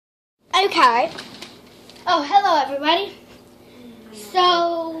Okay. Oh, hello everybody.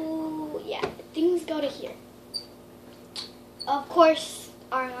 So, yeah, things go to here. Of course,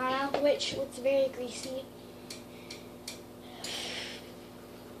 Ariana, which looks very greasy.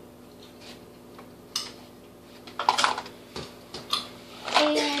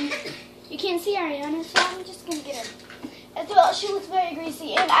 And you can't see Ariana, so I'm just going to get her. As well, she looks very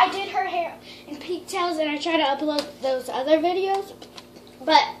greasy. And I did her hair in pigtails, and I tried to upload those other videos,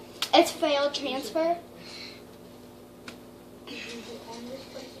 but it's failed transfer.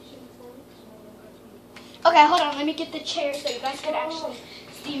 Okay, hold on. Let me get the chair so you guys can actually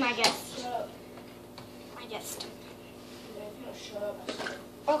see my guest. My guest.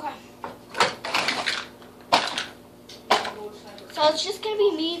 Okay. So it's just going to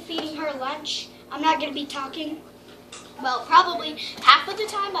be me feeding her lunch. I'm not going to be talking. Well, probably half of the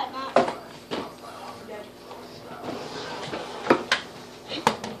time, but not.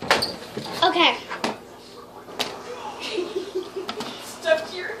 Okay.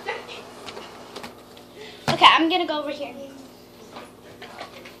 Stuff to your face. Okay, I'm going to go over here.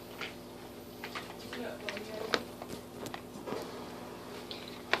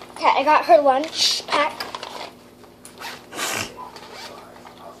 Okay, I got her lunch pack.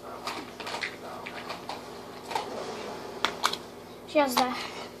 She has that.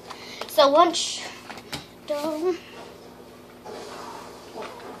 So lunch dough.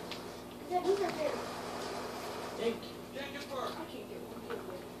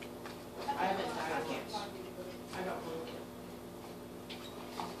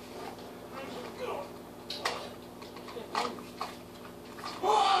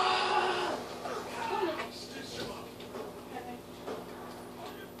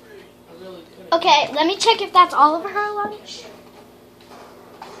 Okay, let me check if that's all of her lunch.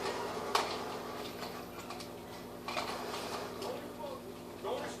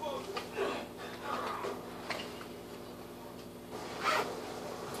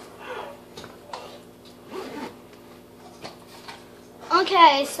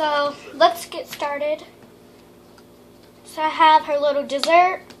 Okay, so let's get started. So I have her little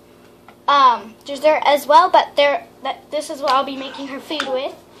dessert as well, but this is what I'll be making her food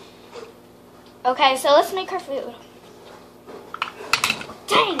with. Okay, so let's make her food.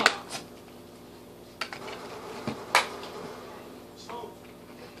 Dang it!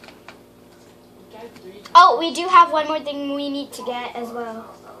 Oh, we do have one more thing we need to get as well.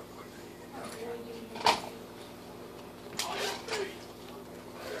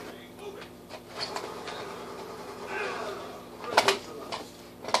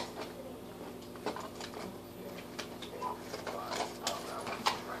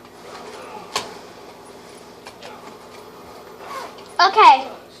 Okay,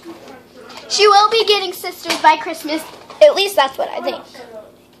 she will be getting sisters by Christmas. At least that's what I think.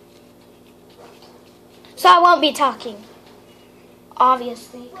 So I won't be talking,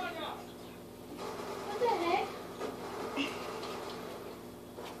 obviously. What the heck?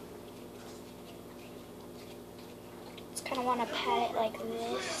 Just kind of want to pat it like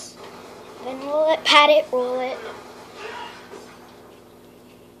this. Then roll it, pat it, roll it.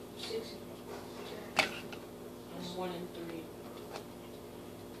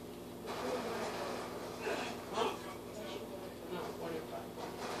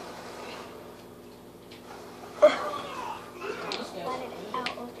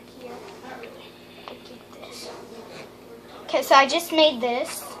 Okay, so I just made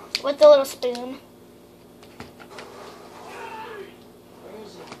this with the little spoon.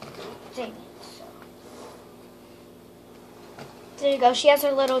 There you go. She has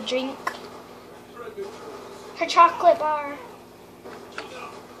her little drink. Her chocolate bar.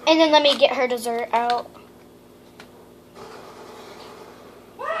 And then let me get her dessert out.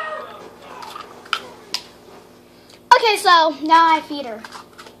 Okay, so now I feed her.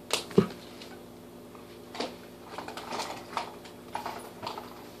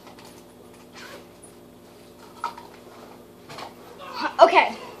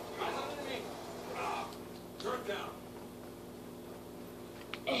 Okay.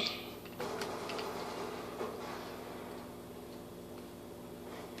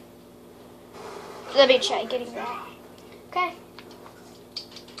 Let me try getting that. Okay.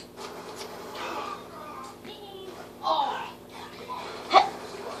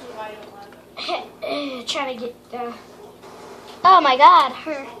 Trying to get the. Oh my God,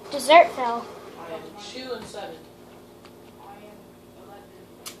 her dessert fell. I am 2 and 7.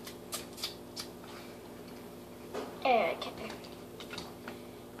 Okay.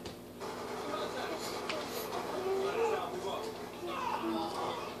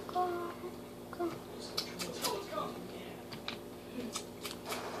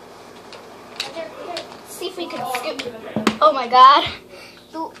 if we can scoop. Oh my god.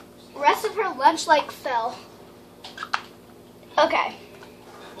 The rest of her lunch like fell. Okay.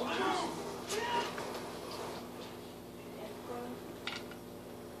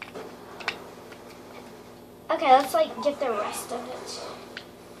 Okay, let's like get the rest of it.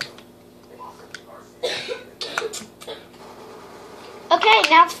 Okay,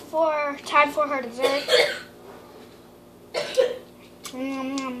 now it's time for her dessert.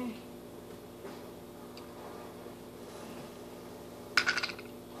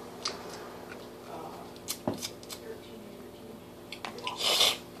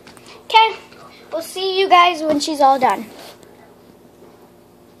 Okay, we'll see you guys when she's all done.